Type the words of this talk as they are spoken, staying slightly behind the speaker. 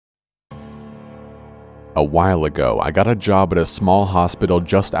A while ago, I got a job at a small hospital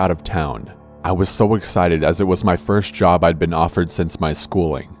just out of town. I was so excited as it was my first job I'd been offered since my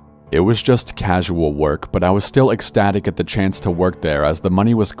schooling. It was just casual work, but I was still ecstatic at the chance to work there as the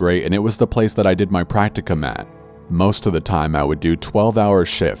money was great and it was the place that I did my practicum at. Most of the time I would do 12-hour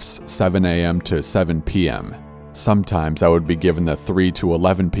shifts, 7 a.m. to 7 p.m. Sometimes I would be given the 3 to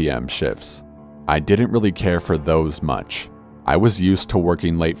 11 p.m. shifts. I didn't really care for those much. I was used to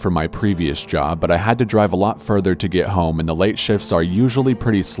working late for my previous job, but I had to drive a lot further to get home and the late shifts are usually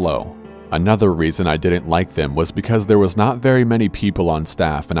pretty slow. Another reason I didn't like them was because there was not very many people on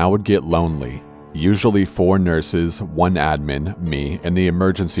staff and I would get lonely. Usually 4 nurses, 1 admin, me, and the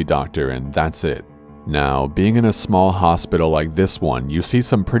emergency doctor, and that's it. Now, being in a small hospital like this one, you see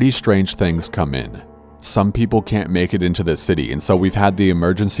some pretty strange things come in. Some people can't make it into the city, and so we've had the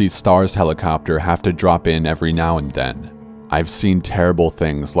emergency STARS helicopter have to drop in every now and then. I've seen terrible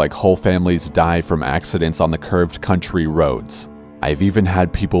things like whole families die from accidents on the curved country roads. I've even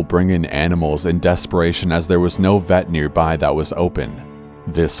had people bring in animals in desperation as there was no vet nearby that was open.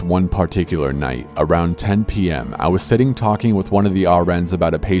 This one particular night, around 10 p.m., I was sitting talking with one of the RNs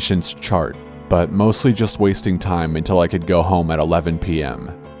about a patient's chart, but mostly just wasting time until I could go home at 11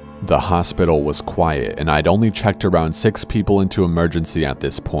 p.m. The hospital was quiet and I'd only checked around 6 people into emergency at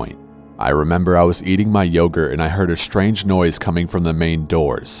this point. I remember I was eating my yogurt and I heard a strange noise coming from the main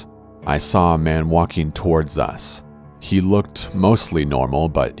doors. I saw a man walking towards us. He looked mostly normal,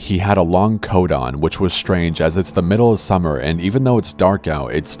 but he had a long coat on, which was strange as it's the middle of summer and even though it's dark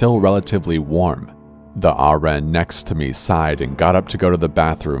out, it's still relatively warm. The RN next to me sighed and got up to go to the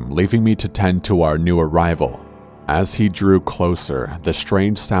bathroom, leaving me to tend to our new arrival. As he drew closer, the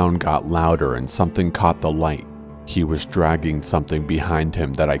strange sound got louder and something caught the light. He was dragging something behind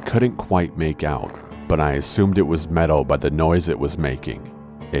him that I couldn't quite make out, but I assumed it was metal by the noise it was making.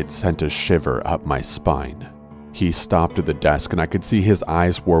 It sent a shiver up my spine. He stopped at the desk and I could see his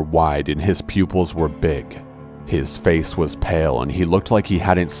eyes were wide and his pupils were big. His face was pale and he looked like he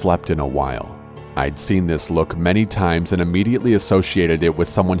hadn't slept in a while. I'd seen this look many times and immediately associated it with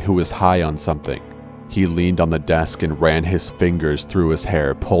someone who was high on something. He leaned on the desk and ran his fingers through his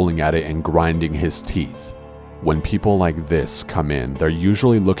hair, pulling at it and grinding his teeth. When people like this come in, they're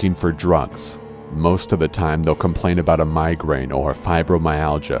usually looking for drugs. Most of the time they'll complain about a migraine or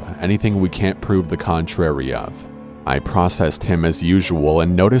fibromyalgia, anything we can't prove the contrary of. I processed him as usual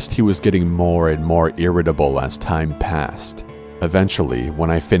and noticed he was getting more and more irritable as time passed. Eventually, when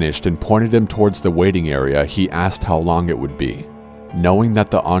I finished and pointed him towards the waiting area, he asked how long it would be. Knowing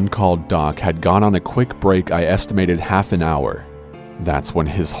that the on-call doc had gone on a quick break, I estimated half an hour. That's when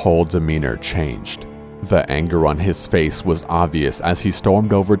his whole demeanor changed. The anger on his face was obvious as he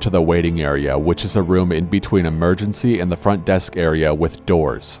stormed over to the waiting area, which is a room in between emergency and the front desk area with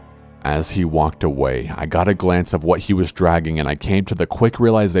doors. As he walked away, I got a glance of what he was dragging and I came to the quick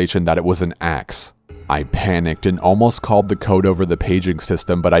realization that it was an axe. I panicked and almost called the code over the paging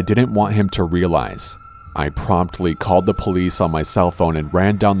system, but I didn't want him to realize. I promptly called the police on my cell phone and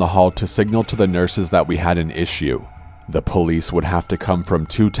ran down the hall to signal to the nurses that we had an issue. The police would have to come from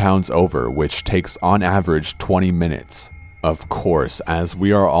 2 towns over, which takes on average 20 minutes. Of course, as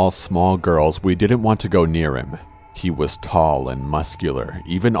we are all small girls, we didn't want to go near him. He was tall and muscular.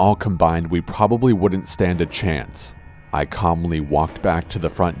 Even all combined, we probably wouldn't stand a chance. I calmly walked back to the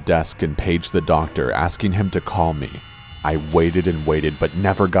front desk and paged the doctor, asking him to call me. I waited and waited, but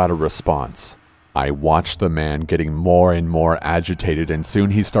never got a response. I watched the man getting more and more agitated, and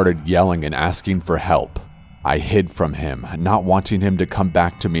soon he started yelling and asking for help. I hid from him, not wanting him to come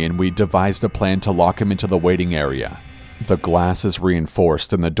back to me, and we devised a plan to lock him into the waiting area. The glass is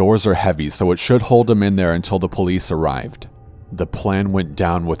reinforced and the doors are heavy, so it should hold him in there until the police arrived. The plan went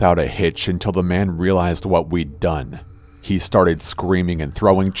down without a hitch until the man realized what we'd done. He started screaming and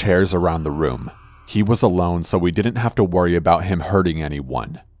throwing chairs around the room. He was alone, so we didn't have to worry about him hurting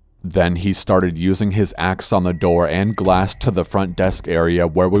anyone. Then he started using his axe on the door and glass to the front desk area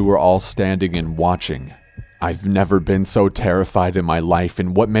where we were all standing and watching. I've never been so terrified in my life,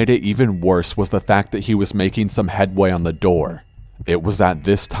 and what made it even worse was the fact that he was making some headway on the door. It was at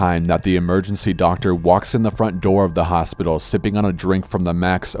this time that the emergency doctor walks in the front door of the hospital sipping on a drink from the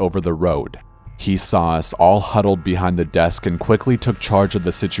Max over the road. He saw us all huddled behind the desk and quickly took charge of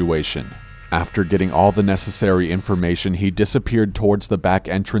the situation. After getting all the necessary information, he disappeared towards the back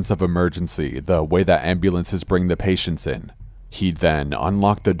entrance of emergency, the way that ambulances bring the patients in. He then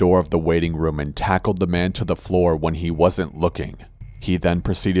unlocked the door of the waiting room and tackled the man to the floor when he wasn't looking. He then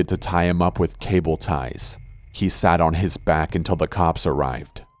proceeded to tie him up with cable ties. He sat on his back until the cops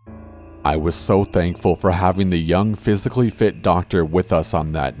arrived. I was so thankful for having the young, physically fit doctor with us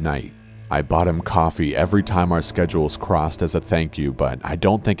on that night. I bought him coffee every time our schedules crossed as a thank you, but I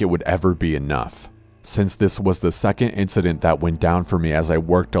don't think it would ever be enough. Since this was the second incident that went down for me as I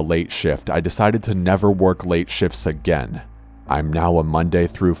worked a late shift, I decided to never work late shifts again. I'm now a Monday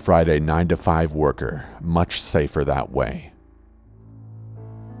through Friday 9 to 5 worker, much safer that way.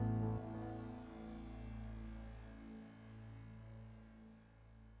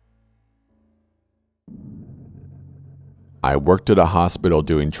 I worked at a hospital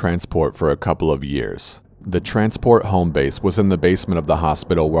doing transport for a couple of years. The transport home base was in the basement of the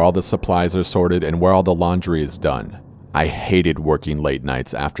hospital where all the supplies are sorted and where all the laundry is done. I hated working late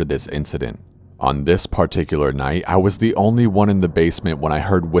nights after this incident. On this particular night, I was the only one in the basement when I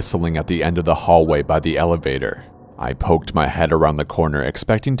heard whistling at the end of the hallway by the elevator. I poked my head around the corner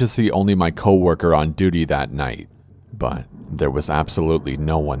expecting to see only my coworker on duty that night, but there was absolutely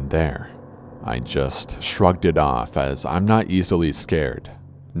no one there. I just shrugged it off as I'm not easily scared.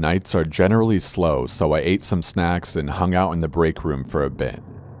 Nights are generally slow, so I ate some snacks and hung out in the break room for a bit.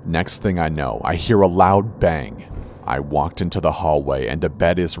 Next thing I know, I hear a loud bang. I walked into the hallway and a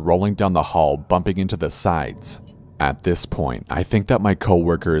bed is rolling down the hall, bumping into the sides. At this point, I think that my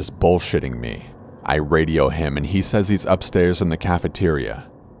coworker is bullshitting me. I radio him and he says he's upstairs in the cafeteria.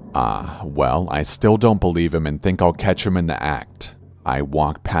 Well, I still don't believe him and think I'll catch him in the act. I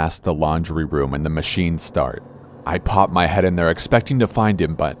walk past the laundry room and the machines start. I pop my head in there expecting to find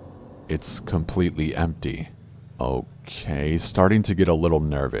him, but it's completely empty. Okay, starting to get a little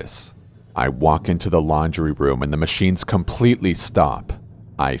nervous. I walk into the laundry room and the machines completely stop.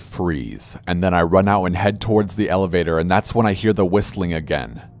 I freeze, and then I run out and head towards the elevator, and that's when I hear the whistling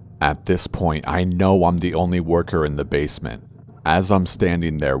again. At this point, I know I'm the only worker in the basement. As I'm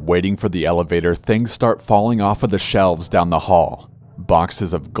standing there waiting for the elevator, things start falling off of the shelves down the hall.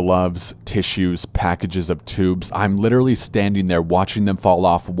 Boxes of gloves, tissues, packages of tubes. I'm literally standing there watching them fall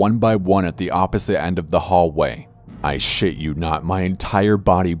off one by one at the opposite end of the hallway. I shit you not, my entire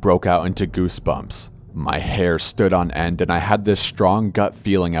body broke out into goosebumps. My hair stood on end and I had this strong gut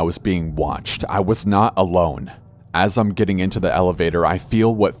feeling I was being watched. I was not alone. As I'm getting into the elevator, I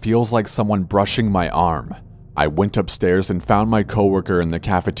feel what feels like someone brushing my arm. I went upstairs and found my coworker in the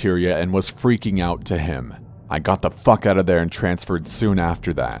cafeteria and was freaking out to him. I got the fuck out of there and transferred soon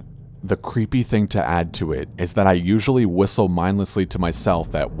after that. The creepy thing to add to it is that I usually whistle mindlessly to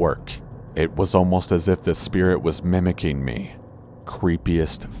myself at work. It was almost as if the spirit was mimicking me.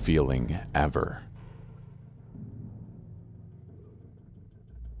 Creepiest feeling ever.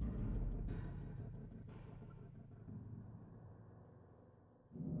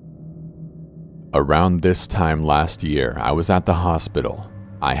 Around this time last year, I was at the hospital.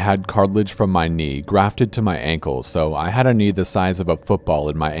 I had cartilage from my knee grafted to my ankle, so I had a knee the size of a football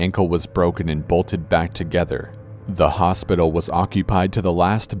and my ankle was broken and bolted back together. The hospital was occupied to the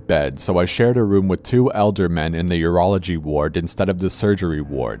last bed, so I shared a room with 2 elder men in the urology ward instead of the surgery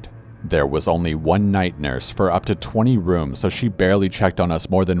ward. There was only one night nurse for up to 20 rooms, so she barely checked on us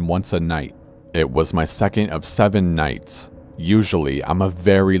more than once a night. It was my second of 7 nights. Usually, I'm a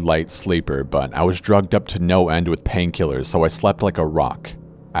very light sleeper, but I was drugged up to no end with painkillers, so I slept like a rock.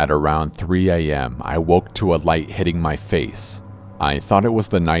 At around 3 a.m., I woke to a light hitting my face. I thought it was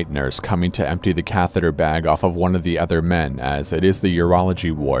the night nurse coming to empty the catheter bag off of one of the other men, as it is the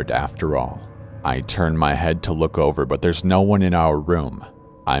urology ward after all. I turn my head to look over, but there's no one in our room.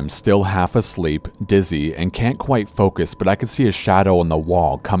 I'm still half asleep, dizzy, and can't quite focus, but I can see a shadow on the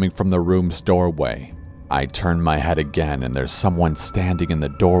wall coming from the room's doorway. I turn my head again and there's someone standing in the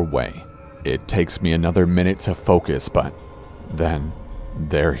doorway. It takes me another minute to focus, but then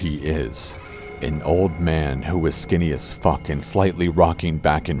there he is. An old man who is skinny as fuck and slightly rocking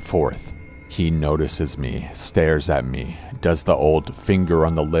back and forth. He notices me, stares at me, does the old finger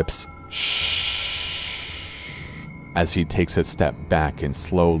on the lips shh as he takes a step back and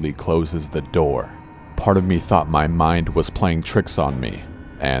slowly closes the door. Part of me thought my mind was playing tricks on me,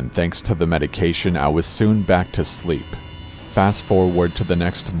 and thanks to the medication, I was soon back to sleep. Fast forward to the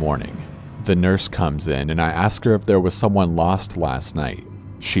next morning. The nurse comes in and I ask her if there was someone lost last night.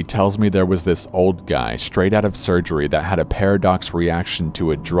 She tells me there was this old guy straight out of surgery that had a paradox reaction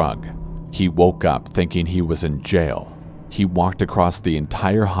to a drug. He woke up thinking he was in jail. He walked across the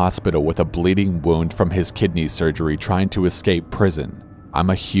entire hospital with a bleeding wound from his kidney surgery trying to escape prison. I'm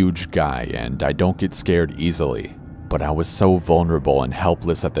a huge guy and I don't get scared easily, but I was so vulnerable and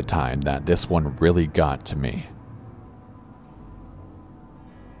helpless at the time that this one really got to me.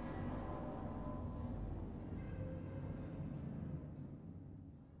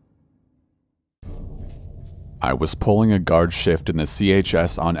 I was pulling a guard shift in the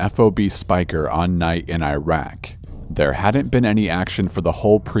CHS on FOB Spiker on night in Iraq. There hadn't been any action for the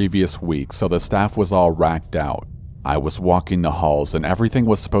whole previous week, so the staff was all racked out. I was walking the halls and everything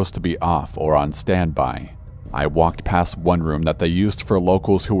was supposed to be off or on standby. I walked past one room that they used for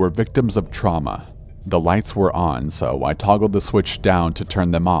locals who were victims of trauma. The lights were on, so I toggled the switch down to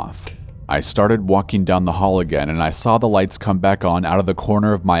turn them off. I started walking down the hall again and I saw the lights come back on out of the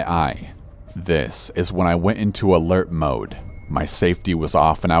corner of my eye. This is when I went into alert mode. My safety was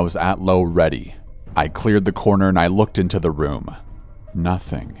off and I was at low ready. I cleared the corner and I looked into the room.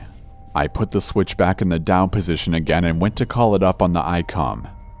 Nothing. I put the switch back in the down position again and went to call it up on the ICOM.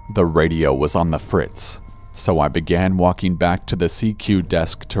 The radio was on the fritz, so I began walking back to the CQ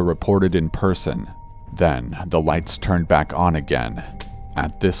desk to report it in person. Then the lights turned back on again.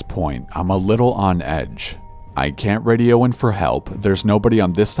 At this point, I'm a little on edge. I can't radio in for help, there's nobody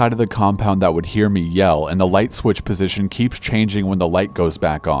on this side of the compound that would hear me yell, and the light switch position keeps changing when the light goes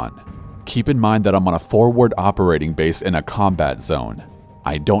back on. Keep in mind that I'm on a forward operating base in a combat zone.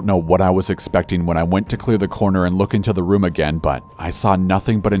 I don't know what I was expecting when I went to clear the corner and look into the room again, but I saw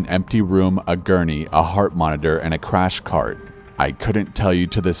nothing but an empty room, a gurney, a heart monitor, and a crash cart. I couldn't tell you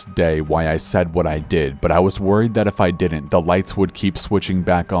to this day why I said what I did, but I was worried that if I didn't, the lights would keep switching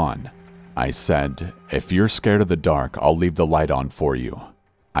back on. I said, "If you're scared of the dark, I'll leave the light on for you."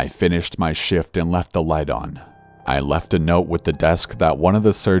 I finished my shift and left the light on. I left a note with the desk that one of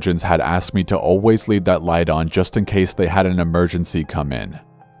the surgeons had asked me to always leave that light on just in case they had an emergency come in.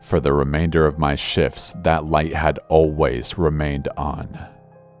 For the remainder of my shifts, that light had always remained on.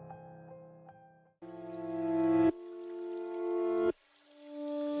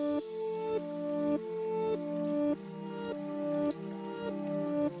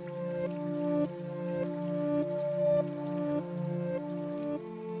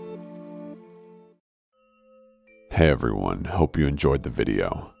 Hey everyone, hope you enjoyed the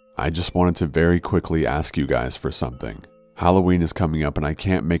video. I just wanted to very quickly ask you guys for something. Halloween is coming up and I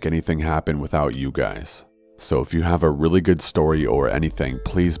can't make anything happen without you guys. So if you have a really good story or anything,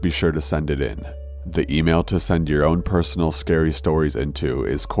 please be sure to send it in. The email to send your own personal scary stories into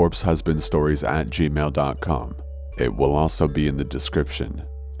is corpsehusbandstories@gmail.com. It will also be in the description.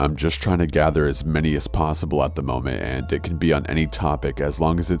 I'm just trying to gather as many as possible at the moment, and it can be on any topic as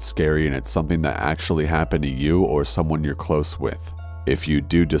long as it's scary and it's something that actually happened to you or someone you're close with. If you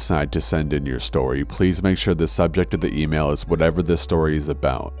do decide to send in your story, please make sure the subject of the email is whatever the story is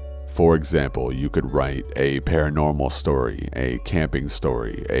about. For example, you could write a paranormal story, a camping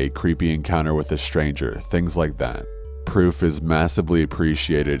story, a creepy encounter with a stranger, things like that. Proof is massively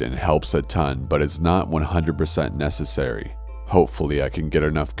appreciated and helps a ton, but it's not 100% necessary. Hopefully I can get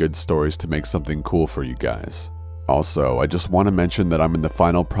enough good stories to make something cool for you guys. Also, I just want to mention that I'm in the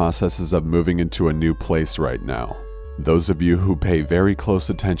final processes of moving into a new place right now. Those of you who pay very close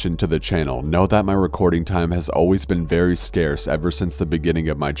attention to the channel know that my recording time has always been very scarce ever since the beginning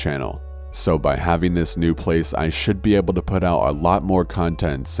of my channel. So by having this new place, I should be able to put out a lot more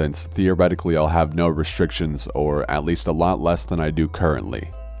content since theoretically I'll have no restrictions, or at least a lot less than I do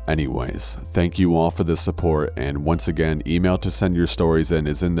currently. Anyways, thank you all for the support, and once again, email to send your stories in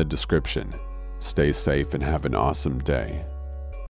is in the description. Stay safe and have an awesome day.